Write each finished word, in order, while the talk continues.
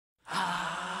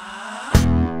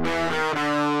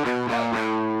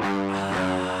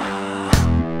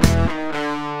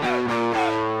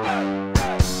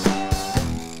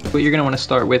What you're going to want to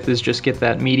start with is just get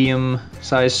that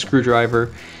medium-sized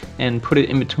screwdriver and put it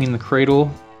in between the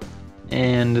cradle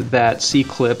and that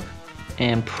C-clip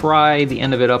and pry the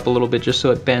end of it up a little bit just so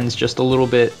it bends just a little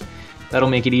bit. That'll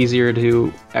make it easier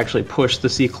to actually push the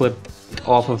C-clip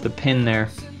off of the pin there.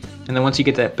 And then once you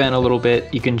get that bent a little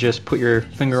bit, you can just put your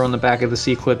finger on the back of the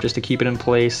C-clip just to keep it in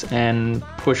place and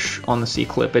push on the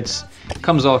C-clip. It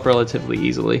comes off relatively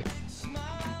easily.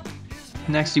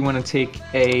 Next, you want to take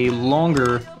a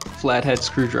longer flathead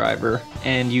screwdriver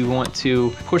and you want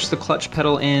to push the clutch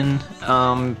pedal in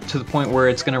to the point where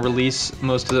it's going to release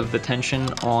most of the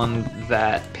tension on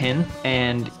that pin,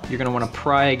 and you're going to want to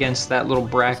pry against that little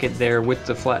bracket there with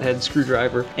the flathead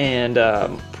screwdriver and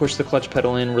push the clutch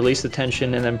pedal in, release the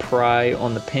tension, and then pry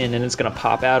on the pin, and it's going to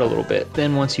pop out a little bit.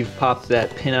 Then once you've popped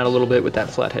that pin out a little bit with that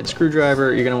flathead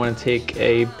screwdriver, you're going to want to take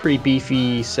a pretty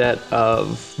beefy set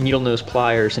of needle nose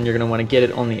pliers and you're going to want to get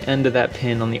it on the end of that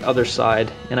pin on the other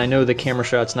side. And I know the camera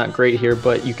shot's not great here,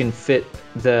 but you can fit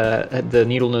the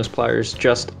needle nose pliers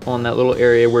just on that little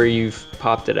area where you've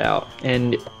popped it out.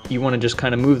 And you want to just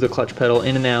kind of move the clutch pedal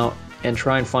in and out and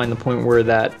try and find the point where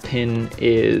that pin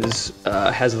has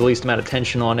the least amount of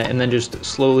tension on it, and then just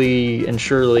slowly and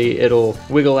surely it'll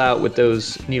wiggle out with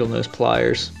those needle nose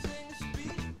pliers.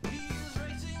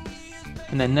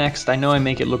 And then next, I know I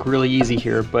make it look really easy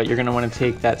here, but you're going to want to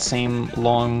take that same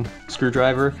long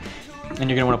screwdriver and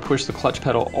you're going to want to push the clutch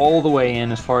pedal all the way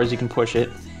in as far as you can push it,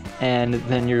 and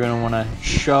then you're going to want to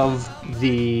shove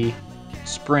the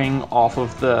spring off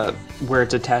of where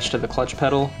it's attached to the clutch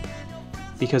pedal,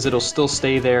 because it'll still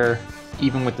stay there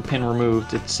even with the pin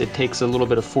removed. It takes a little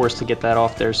bit of force to get that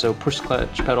off there, so push the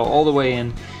clutch pedal all the way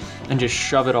in and just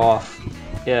shove it off.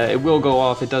 Yeah, it will go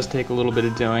off. It does take a little bit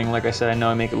of doing. Like I said, I know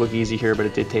I make it look easy here, but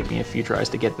it did take me a few tries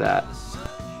to get that.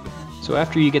 So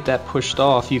after you get that pushed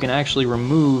off, you can actually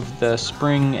remove the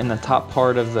spring and the top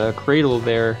part of the cradle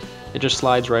there. It just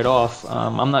slides right off.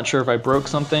 I'm not sure if I broke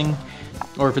something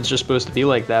or if it's just supposed to be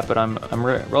like that, but I'm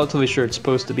relatively sure it's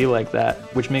supposed to be like that,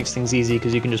 which makes things easy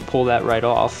because you can just pull that right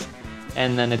off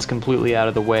and then it's completely out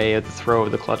of the way of the throw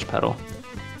of the clutch pedal.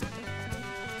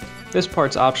 This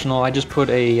part's optional. I just put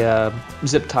a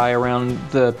zip tie around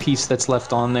the piece that's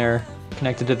left on there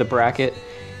connected to the bracket.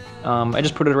 I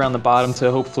just put it around the bottom to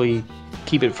hopefully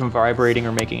keep it from vibrating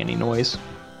or making any noise.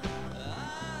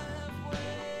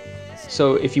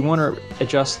 So if you want to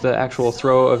adjust the actual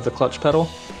throw of the clutch pedal,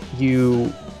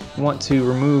 you want to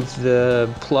remove the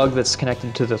plug that's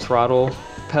connected to the throttle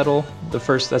pedal. That's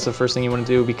the first thing you want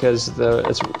to do, because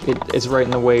it's right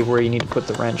in the way where you need to put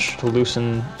the wrench to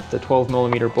loosen the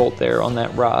 12mm bolt there on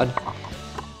that rod.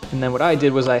 And then what I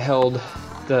did was I held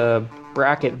the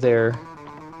bracket there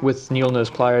with needle nose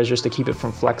pliers just to keep it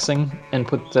from flexing, and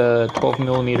put the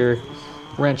 12mm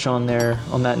wrench on there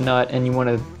on that nut, and you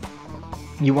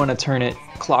want to turn it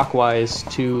clockwise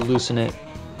to loosen it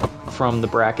from the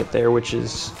bracket there, which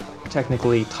is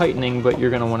technically tightening, but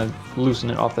you're going to want to loosen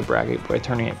it off the bracket by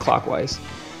turning it clockwise.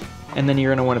 And then you're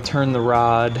going to want to turn the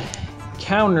rod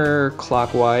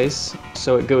counterclockwise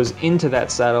so it goes into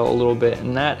that saddle a little bit,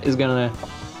 and that's going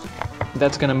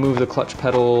to move the clutch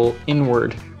pedal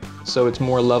inward so it's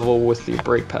more level with the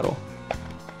brake pedal.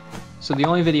 So the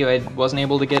only video I wasn't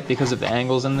able to get because of the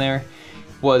angles in there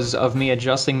was of me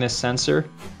adjusting this sensor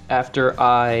after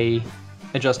I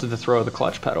adjusted the throw of the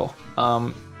clutch pedal.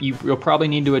 You'll probably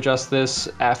need to adjust this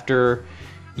after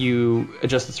you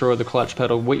adjust the throw of the clutch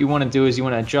pedal. What you want to do is you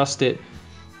want to adjust it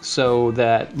so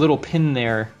that little pin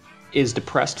there is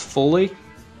depressed fully,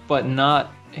 but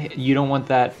you don't want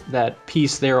that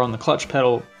piece there on the clutch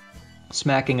pedal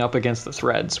smacking up against the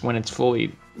threads when it's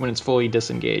fully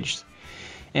disengaged.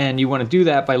 And you want to do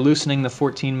that by loosening the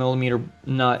 14mm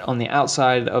nut on the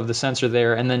outside of the sensor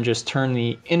there, and then just turn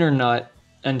the inner nut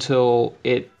until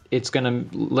it's going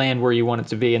to land where you want it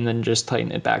to be, and then just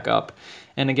tighten it back up.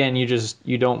 And again,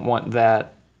 you don't want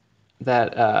that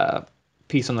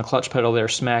piece on the clutch pedal there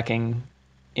smacking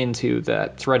into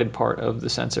that threaded part of the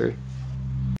sensor.